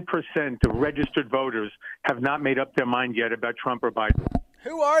 10% of registered voters have not made up their mind yet about Trump or Biden.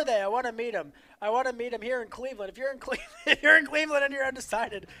 Who are they? I want to meet them. I want to meet them here in Cleveland. If you're in Cleveland and you're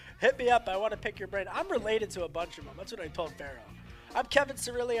undecided, hit me up. I want to pick your brain. I'm related to a bunch of them. That's what I told Farrow. I'm Kevin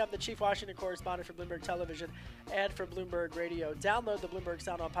Cirilli. I'm the Chief Washington Correspondent for Bloomberg Television and for Bloomberg Radio. Download the Bloomberg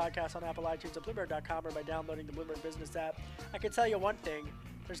Sound On podcast on Apple iTunes at Bloomberg.com or by downloading the Bloomberg Business app. I can tell you one thing.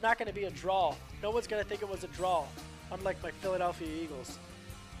 There's not going to be a draw. No one's going to think it was a draw, unlike my Philadelphia Eagles.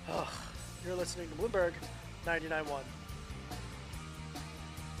 You're listening to Bloomberg 99.1.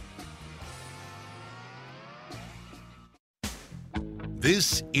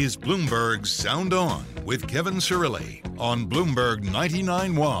 This is Bloomberg Sound On with Kevin Cirilli on Bloomberg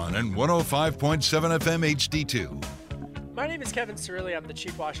 99.1 and 105.7 FM HD2. My name is Kevin Cirilli. I'm the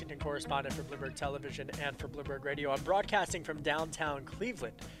Chief Washington Correspondent for Bloomberg Television and for Bloomberg Radio. I'm broadcasting from downtown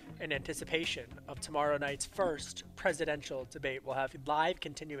Cleveland in anticipation of tomorrow night's first presidential debate. We'll have live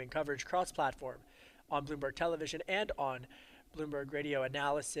continuing coverage cross-platform on Bloomberg Television and on Bloomberg Radio,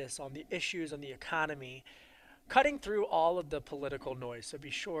 analysis on the issues on the economy, cutting through all of the political noise. So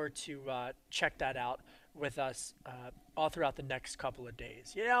be sure to check that out with us all throughout the next couple of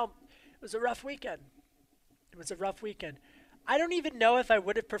days. You know, it was a rough weekend. I don't even know if I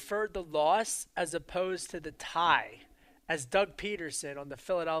would have preferred the loss as opposed to the tie, as Doug Peterson on the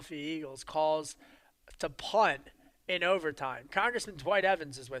Philadelphia Eagles calls to punt in overtime. Congressman Dwight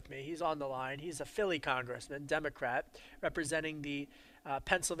Evans is with me. He's on the line. He's a Philly congressman, Democrat, representing the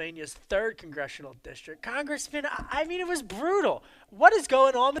Pennsylvania's 3rd congressional district. Congressman, I mean, it was brutal. What is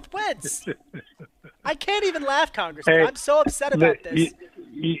going on with Wentz? I can't even laugh, Congressman. Hey, I'm so upset about this.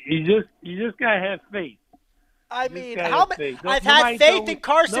 You just gotta have faith. I mean, I've had faith in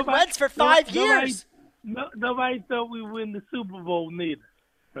Carson Wentz for 5 years. Nobody thought we win the Super Bowl neither,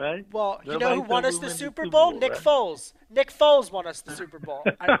 right? Well, nobody you know who won us the Super Bowl? Nick right? Foles. Nick Foles won us the Super Bowl.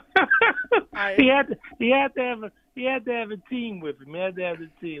 He had to have a team with him. He had to have a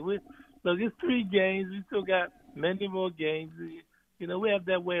team. Look, it's 3 games. We still got many more games. You know, we have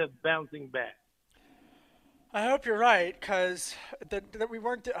that way of bouncing back. I hope you're right, because we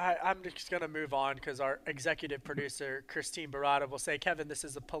weren't. I'm just going to move on because our executive producer, Christine Barada, will say, Kevin, this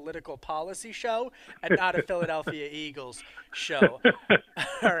is a political policy show and not a Philadelphia Eagles show.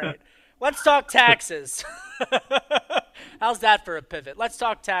 All right. Let's talk taxes. How's that for a pivot? Let's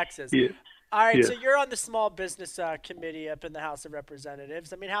talk taxes. Yeah. All right, Yeah. so you're on the Small Business Committee up in the House of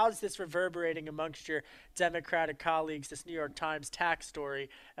Representatives. I mean, how is this reverberating amongst your Democratic colleagues, this New York Times tax story,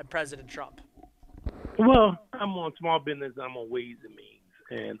 and President Trump? Well, I'm on small business. I'm on Ways and Means.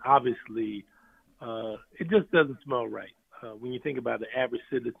 And obviously, it just doesn't smell right. When you think about the average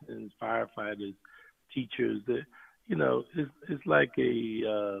citizens, firefighters, teachers, it's like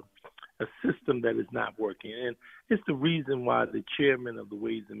a system that is not working. And it's the reason why the chairman of the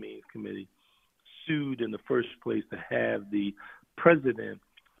Ways and Means Committee sued in the first place to have the president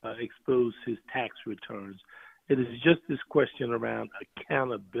expose his tax returns. It is just this question around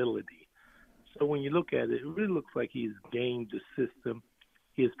accountability. So when you look at it, it really looks like he's gamed the system.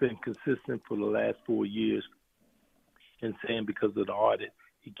 He has been consistent for the last 4 years in saying because of the audit,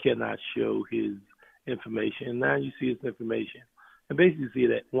 he cannot show his information. And now you see his information. And basically see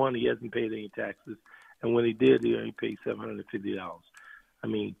that, one, he hasn't paid any taxes. And when he did, he only paid $750. I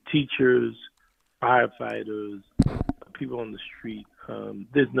mean, teachers, firefighters, people on the street,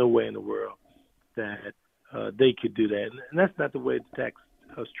 there's no way in the world that they could do that. And that's not the way the tax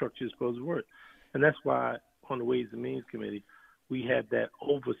structure is supposed to work. And that's why on the Ways and Means Committee, we have that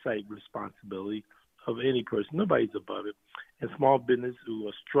oversight responsibility of any person. Nobody's above it. And small business who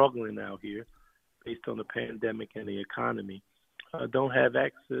are struggling out here based on the pandemic and the economy don't have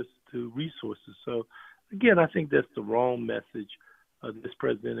access to resources. So, again, I think that's the wrong message. This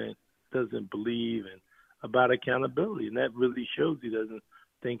president doesn't believe about accountability, and that really shows he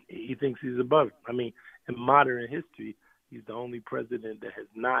thinks he's above it. I mean, in modern history, he's the only president that has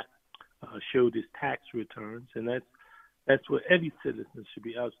not showed his tax returns, and that's what every citizen should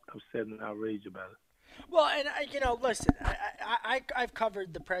be upset and outraged about it. Well, and listen, I've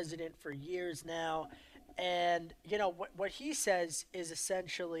covered the president for years now, and what he says is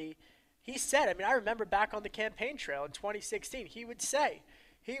essentially, he said, I mean, I remember back on the campaign trail in 2016, he would say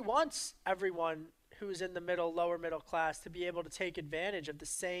he wants everyone who's in the lower middle class to be able to take advantage of the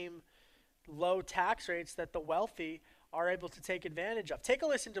same low tax rates that the wealthy are able to take advantage of. Take a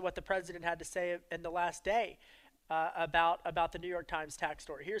listen to what the president had to say in the last day about the New York Times tax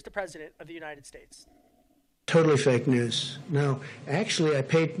story. Here's the president of the United States. Totally fake news. No, actually, I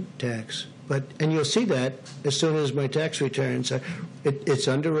paid tax, and you'll see that as soon as my tax returns. It's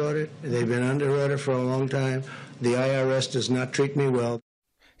under audit. They've been under audit for a long time. The IRS does not treat me well.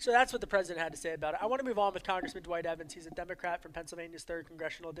 So that's what the president had to say about it. I want to move on with Congressman Dwight Evans. He's a Democrat from Pennsylvania's 3rd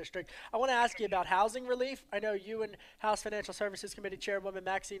Congressional District. I want to ask you about housing relief. I know you and House Financial Services Committee Chairwoman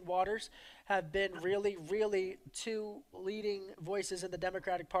Maxine Waters have been really, really 2 leading voices in the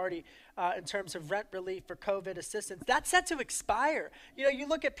Democratic Party in terms of rent relief for COVID assistance. That's set to expire. You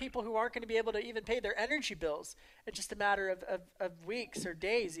look at people who aren't going to be able to even pay their energy bills in just a matter of weeks or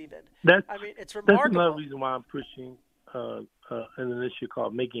days even. It's remarkable. That's another reason why I'm pushing an initiative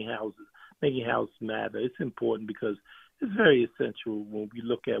called Making House Matter. It's important because it's very essential when we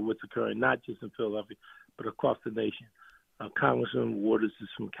look at what's occurring, not just in Philadelphia, but across the nation. Congresswoman Waters is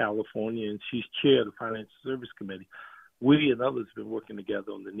from California, and she's chair of the Financial Service Committee. We and others have been working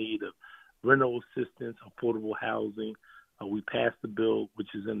together on the need of rental assistance, affordable housing. We passed the bill, which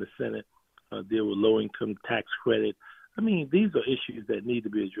is in the Senate, deal with low-income tax credit. I mean, these are issues that need to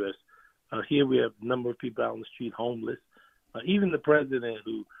be addressed. Here we have a number of people out on the street homeless. Even the president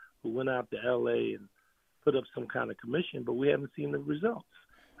who went out to L.A. and put up some kind of commission, but we haven't seen the results.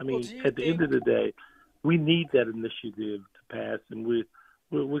 I mean, at the end of the day, we need that initiative to pass, and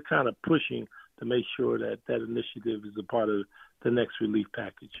we're kind of pushing to make sure that initiative is a part of the next relief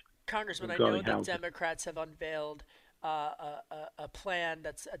package. Congressman, I know that Democrats have unveiled a plan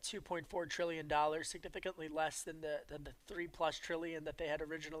that's at $2.4 trillion, significantly less than the $3+ trillion that they had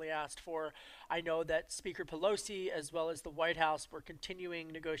originally asked for. I know that Speaker Pelosi, as well as the White House, were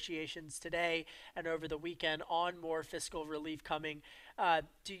continuing negotiations today and over the weekend on more fiscal relief coming.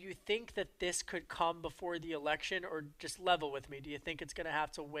 Do you think that this could come before the election, or just level with me? Do you think it's going to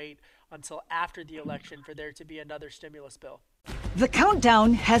have to wait until after the election for there to be another stimulus bill? The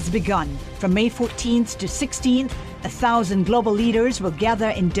countdown has begun. From May 14th to 16th, 1,000 global leaders will gather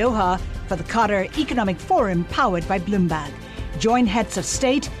in Doha for the Qatar Economic Forum powered by Bloomberg. Join heads of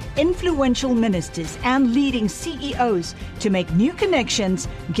state, influential ministers, and leading CEOs to make new connections,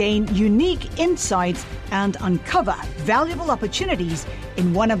 gain unique insights, and uncover valuable opportunities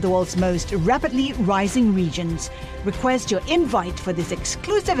in one of the world's most rapidly rising regions. Request your invite for this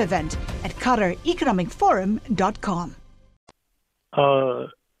exclusive event at QatarEconomicForum.com.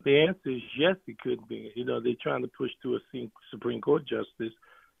 The answer is yes, it could be. You know, they're trying to push through a Supreme Court justice.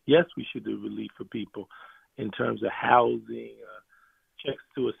 Yes, we should do relief for people in terms of housing, checks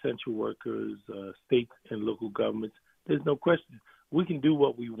to essential workers, state and local governments. There's no question. We can do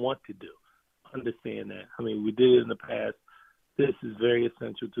what we want to do. Understand that. I mean, we did it in the past. This is very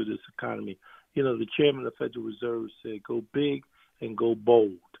essential to this economy. You know, the chairman of the Federal Reserve said, go big and go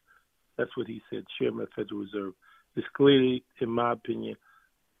bold. That's what he said, chairman of the Federal Reserve. It's clearly, in my opinion,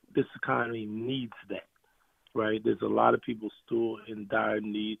 this economy needs that, right? There's a lot of people still in dire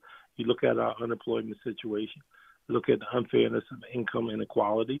need. You look at our unemployment situation, look at the unfairness of income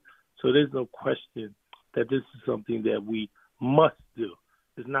inequality. So there's no question that this is something that we must do.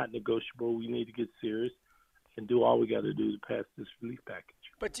 It's not negotiable. We need to get serious and do all we got to do to pass this relief package.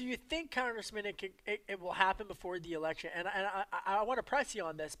 But do you think, Congressman, it will happen before the election? And I want to press you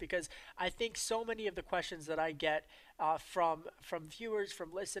on this because I think so many of the questions that I get from viewers,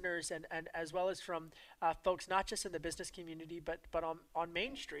 from listeners, and as well as from folks not just in the business community but on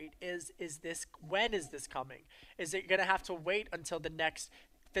Main Street is this, when is this coming? Is it going to have to wait until the next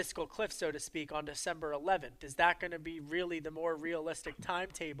fiscal cliff, so to speak, on December 11th? Is that going to be really the more realistic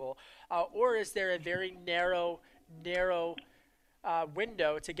timetable? Or is there a very narrow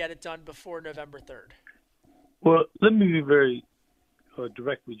window to get it done before November 3rd? Well, let me be very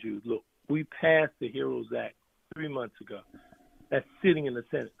direct with you. Look, we passed the HEROES Act 3 months ago. That's sitting in the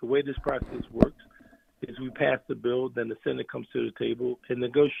Senate. The way this process works is we pass the bill, then the Senate comes to the table and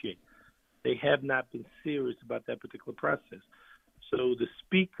negotiate. They have not been serious about that particular process. So the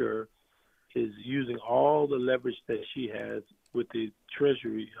Speaker is using all the leverage that she has with the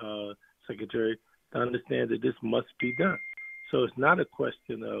Treasury Secretary to understand that this must be done. So it's not a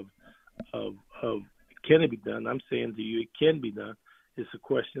question of can it be done. I'm saying to you it can be done. It's a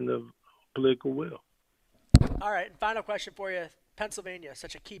question of political will. All right, and final question for you. Pennsylvania,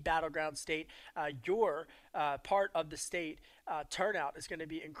 such a key battleground state. Your part of the state turnout is going to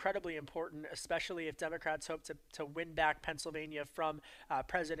be incredibly important, especially if Democrats hope to win back Pennsylvania from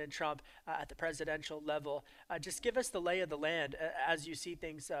President Trump at the presidential level. Just give us the lay of the land as you see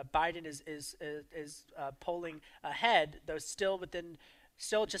things. Biden is polling ahead, though still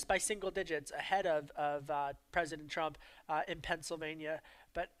just by single digits ahead of President Trump in Pennsylvania.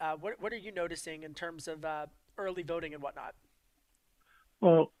 But what are you noticing in terms of early voting and whatnot?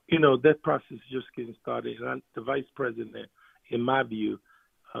 Well, you know, that process is just getting started. And the vice president, in my view,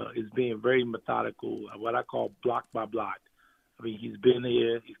 is being very methodical, what I call block by block. I mean, he's been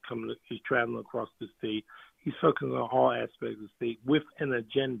here, he's traveling across the state. He's focusing on all aspects of the state with an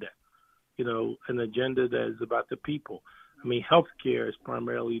agenda, you know, an agenda that is about the people. I mean, healthcare is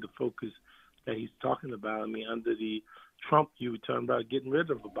primarily the focus that he's talking about. I mean, under the Trump, you were talking about getting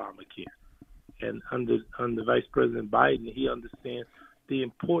rid of Obamacare. And under Vice President Biden, he understands the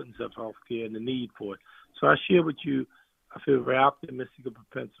importance of healthcare and the need for it. So I share with you, I feel very optimistic about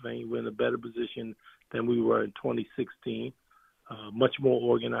Pennsylvania. We're in a better position than we were in 2016, much more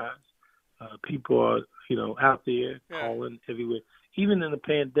organized. People are, you know, out there calling everywhere. Even in the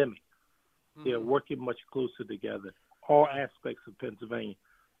pandemic, they're working much closer together, all aspects of Pennsylvania.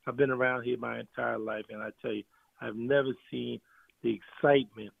 I've been around here my entire life, and I tell you, I've never seen the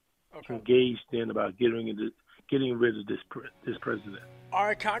excitement engaged in about getting rid of this president. All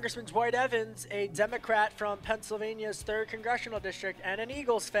right, Congressman Dwight Evans, a Democrat from Pennsylvania's 3rd Congressional District and an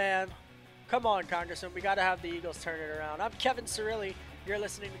Eagles fan. Come on, Congressman, we got to have the Eagles turn it around. I'm Kevin Cirilli. You're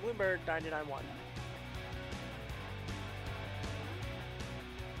listening to Bloomberg 99.1.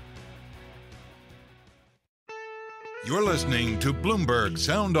 You're listening to Bloomberg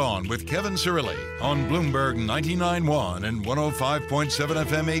Sound On with Kevin Cirilli on Bloomberg 99.1 and 105.7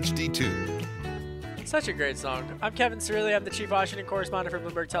 FM HD2. Such a great song. I'm Kevin Cirilli. I'm the chief Washington correspondent for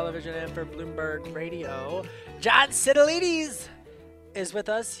Bloomberg Television and for Bloomberg Radio. John Sitilides is with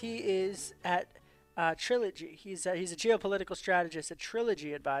us. He is at Trilogy. He's a geopolitical strategist at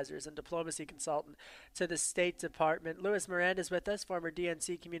Trilogy Advisors and diplomacy consultant to the State Department. Louis Miranda is with us, former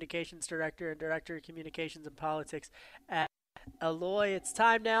DNC communications director and director of communications and politics at Alloy. It's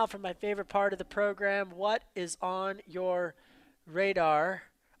time now for my favorite part of the program. What is on your radar?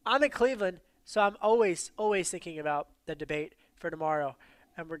 I'm in Cleveland, so I'm always thinking about the debate for tomorrow,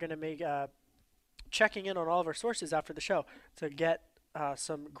 and we're going to make checking in on all of our sources after the show to get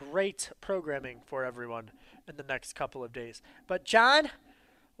some great programming for everyone in the next couple of days. But John,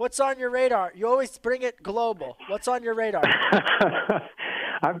 what's on your radar? You always bring it global. What's on your radar?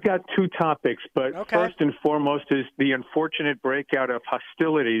 I've got two topics, but first and foremost is the unfortunate breakout of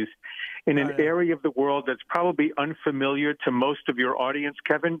hostilities in an area of the world that's probably unfamiliar to most of your audience,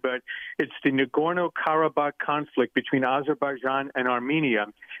 Kevin, but it's the Nagorno-Karabakh conflict between Azerbaijan and Armenia.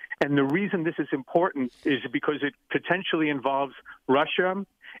 And the reason this is important is because it potentially involves Russia,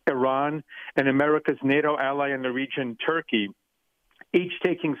 Iran, and America's NATO ally in the region, Turkey, each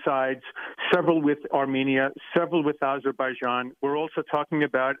taking sides, several with Armenia, several with Azerbaijan. We're also talking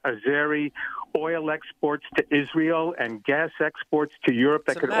about Azeri oil exports to Israel and gas exports to Europe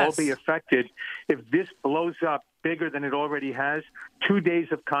that could all be affected if this blows up bigger than it already has. 2 days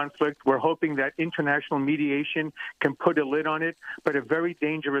of conflict. We're hoping that international mediation can put a lid on it, but a very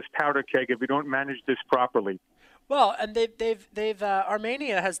dangerous powder keg if we don't manage this properly. Well, and they've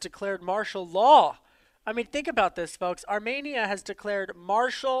Armenia has declared martial law. I mean, think about this, folks. Armenia has declared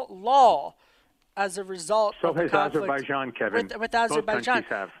martial law as a result of the conflict. So has Azerbaijan, Kevin. With Azerbaijan. Both countries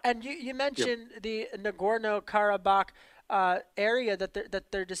have. And you mentioned the Nagorno-Karabakh area that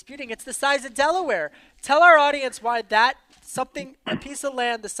they're disputing. It's the size of Delaware. Tell our audience why a piece of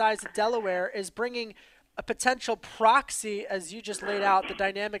land the size of Delaware is bringing a potential proxy, as you just laid out the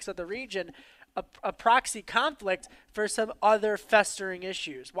dynamics of the region, a proxy conflict for some other festering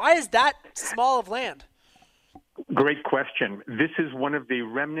issues. Why is that small of land? Great question. This is one of the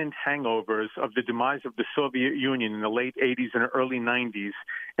remnant hangovers of the demise of the Soviet Union in the late 80s and early 90s.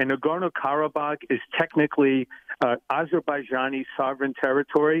 And Nagorno-Karabakh is technically Azerbaijani sovereign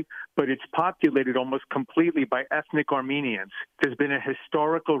territory, but it's populated almost completely by ethnic Armenians. There's been a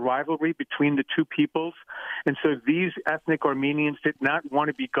historical rivalry between the two peoples, and so these ethnic Armenians did not want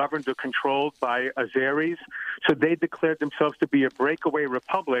to be governed or controlled by Azeris, so they declared themselves to be a breakaway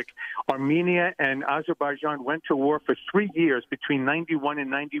republic. Armenia and Azerbaijan went to war for 3 years between 91 and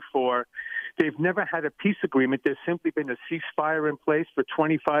 94. They've never had a peace agreement. There's simply been a ceasefire in place for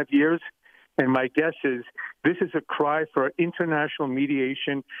 25 years. And my guess is this is a cry for international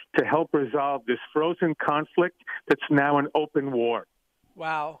mediation to help resolve this frozen conflict that's now an open war.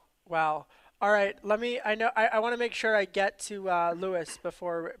 Wow. All right. I want to make sure I get to Louis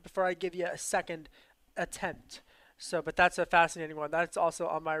before I give you a second attempt. But that's a fascinating one. That's also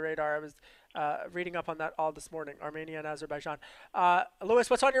on my radar. I was reading up on that all this morning, Armenia and Azerbaijan. Louis,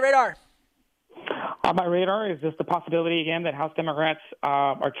 what's on your radar? On my radar is just the possibility, again, that House Democrats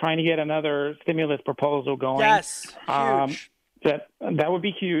are trying to get another stimulus proposal going. Yes, huge. That would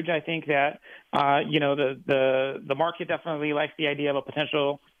be huge. I think that, the market definitely likes the idea of a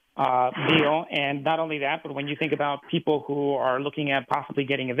potential deal. And not only that, but when you think about people who are looking at possibly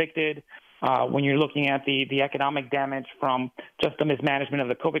getting evicted, when you're looking at the economic damage from just the mismanagement of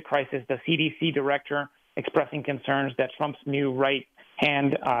the COVID crisis, the CDC director expressing concerns that Trump's new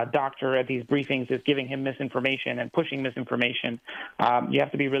right-hand doctor at these briefings is giving him misinformation and pushing misinformation. You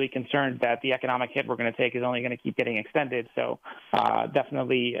have to be really concerned that the economic hit we're going to take is only going to keep getting extended. So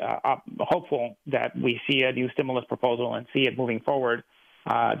definitely hopeful that we see a new stimulus proposal and see it moving forward.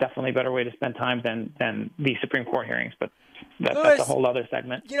 Definitely a better way to spend time than the Supreme Court hearings, but that's a whole other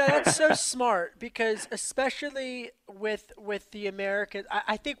segment. That's so smart, because especially with the Americans,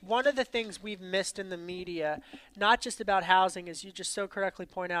 I think one of the things we've missed in the media, not just about housing, as you just so correctly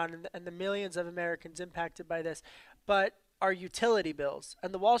point out, and the millions of Americans impacted by this, but our utility bills.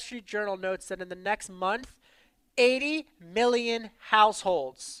 And the Wall Street Journal notes that in the next month, 80 million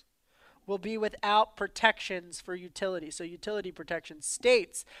households will be without protections for utilities. So utility protections.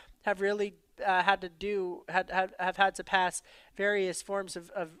 States have really had to pass various forms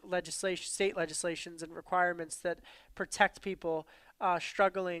of legislation, state legislations and requirements that protect people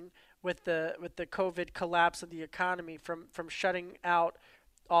struggling with the COVID collapse of the economy from shutting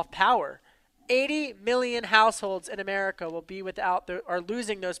off power. 80 million households in America will be are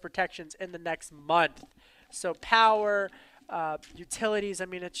losing those protections in the next month. So power, utilities. I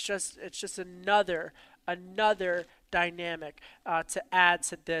mean, it's just another dynamic to add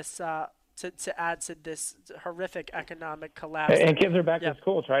to to add to this horrific economic collapse. And kids are back to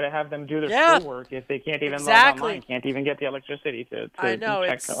school. Try to have them do their schoolwork if they can't even log online, can't even get the electricity to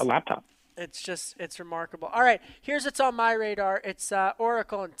check a laptop. It's remarkable. All right, here's what's on my radar. It's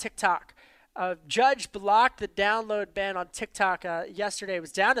Oracle and TikTok. A judge blocked the download ban on TikTok yesterday. It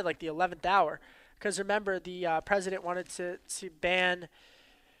was down at like the 11th hour because remember the president wanted to ban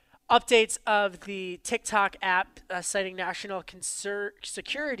updates of the TikTok app citing national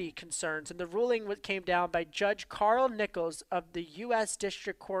security concerns. And the ruling came down by Judge Carl Nichols of the U.S.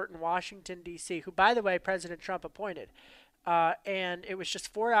 District Court in Washington, D.C., who, by the way, President Trump appointed. And it was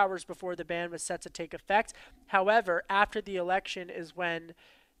just 4 hours before the ban was set to take effect. However, after the election is when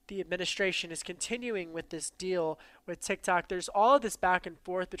the administration is continuing with this deal with TikTok. There's all of this back and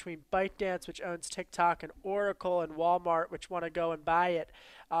forth between ByteDance, which owns TikTok, and Oracle and Walmart, which want to go and buy it,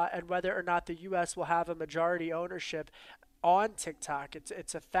 and whether or not the U.S. will have a majority ownership on TikTok.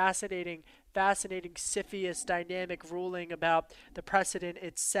 It's a fascinating CFIUS dynamic ruling about the precedent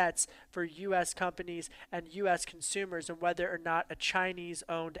it sets for U.S. companies and U.S. consumers and whether or not a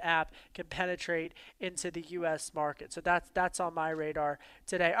Chinese-owned app can penetrate into the U.S. market. So that's on my radar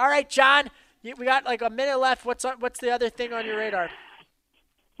today. All right, John, we got like a minute left. What's the other thing on your radar?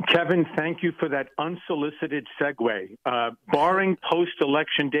 Kevin, thank you for that unsolicited segue. Barring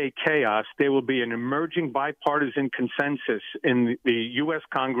post-election day chaos, there will be an emerging bipartisan consensus in the U.S.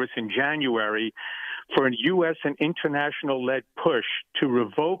 Congress in January for a U.S. and international-led push to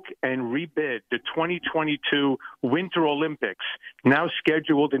revoke and rebid the 2022 Winter Olympics, now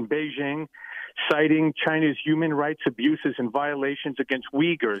scheduled in Beijing, citing China's human rights abuses and violations against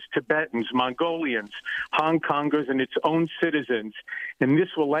Uyghurs, Tibetans, Mongolians, Hong Kongers, and its own citizens. And this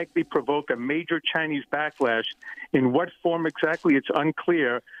will likely provoke a major Chinese backlash. In what form exactly, it's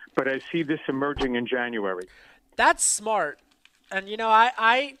unclear, but I see this emerging in January. That's smart. And, you know,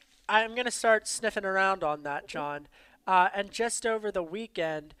 I'm going to start sniffing around on that, John. And just over the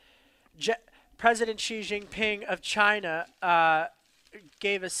weekend, President Xi Jinping of China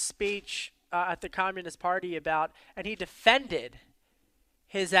gave a speech at the Communist Party and he defended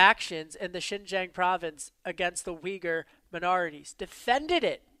his actions in the Xinjiang province against the Uyghur minorities. Defended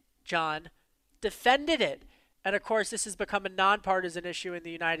it, John. Defended it. And, of course, this has become a nonpartisan issue in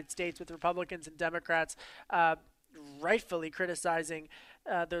the United States with Republicans and Democrats rightfully criticizing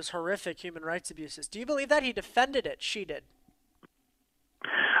those horrific human rights abuses. Do you believe that? He defended it. Xi did.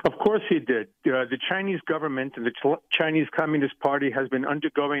 Of course he did. The Chinese government and the Chinese Communist Party has been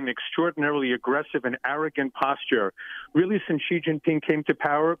undergoing an extraordinarily aggressive and arrogant posture, really since Xi Jinping came to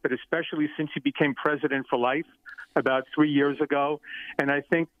power, but especially since he became president for life about 3 years ago. And I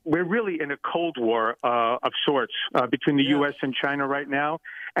think we're really in a Cold War of sorts between the U.S. and China right now.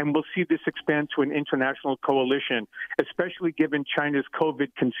 And we'll see this expand to an international coalition, especially given China's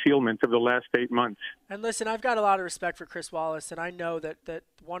COVID concealment of the last 8 months. And listen, I've got a lot of respect for Chris Wallace, and I know that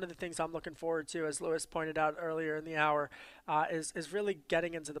one of the things I'm looking forward to, as Lewis pointed out earlier in the hour, is really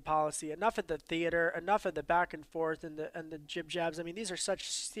getting into the policy. Enough of the theater, enough of the back and forth and the jib-jabs. I mean, these are such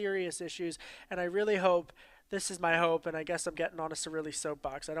serious issues, and I really hope, this is my hope, and I guess I'm getting on a Cirilli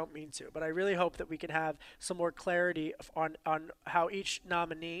soapbox. I don't mean to, but I really hope that we can have some more clarity on how each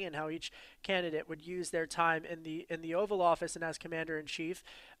nominee and how each candidate would use their time in the Oval Office and as Commander-in-Chief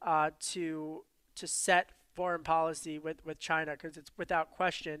to set foreign policy with China, because it's without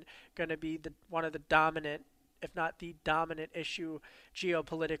question going to be one of the dominant, if not the dominant issue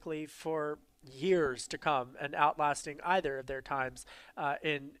geopolitically for years to come and outlasting either of their times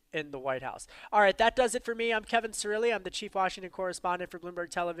in the White House. All right, that does it for me. I'm Kevin Cirilli. I'm the Chief Washington Correspondent for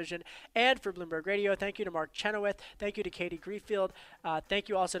Bloomberg Television and for Bloomberg Radio. Thank you to Mark Chenoweth. Thank you to Katie Griefield. Thank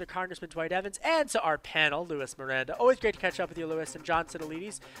you also to Congressman Dwight Evans and to our panel, Louis Miranda. Always great to catch up with you, Louis, and John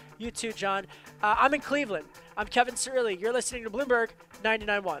Sidolides. You too, John. I'm in Cleveland. I'm Kevin Cirilli. You're listening to Bloomberg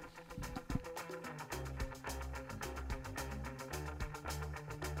 99.1.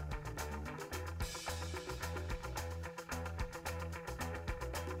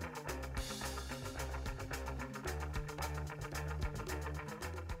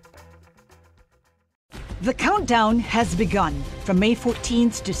 The countdown has begun. From May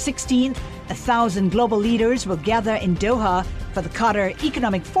 14th to 16th, 1,000 global leaders will gather in Doha for the Qatar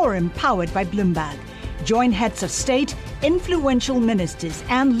Economic Forum powered by Bloomberg. Join heads of state, influential ministers,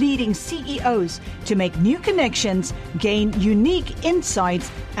 and leading CEOs to make new connections, gain unique insights,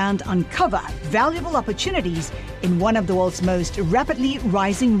 and uncover valuable opportunities in one of the world's most rapidly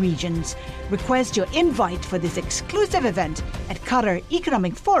rising regions. Request your invite for this exclusive event at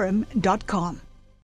QatarEconomicForum.com.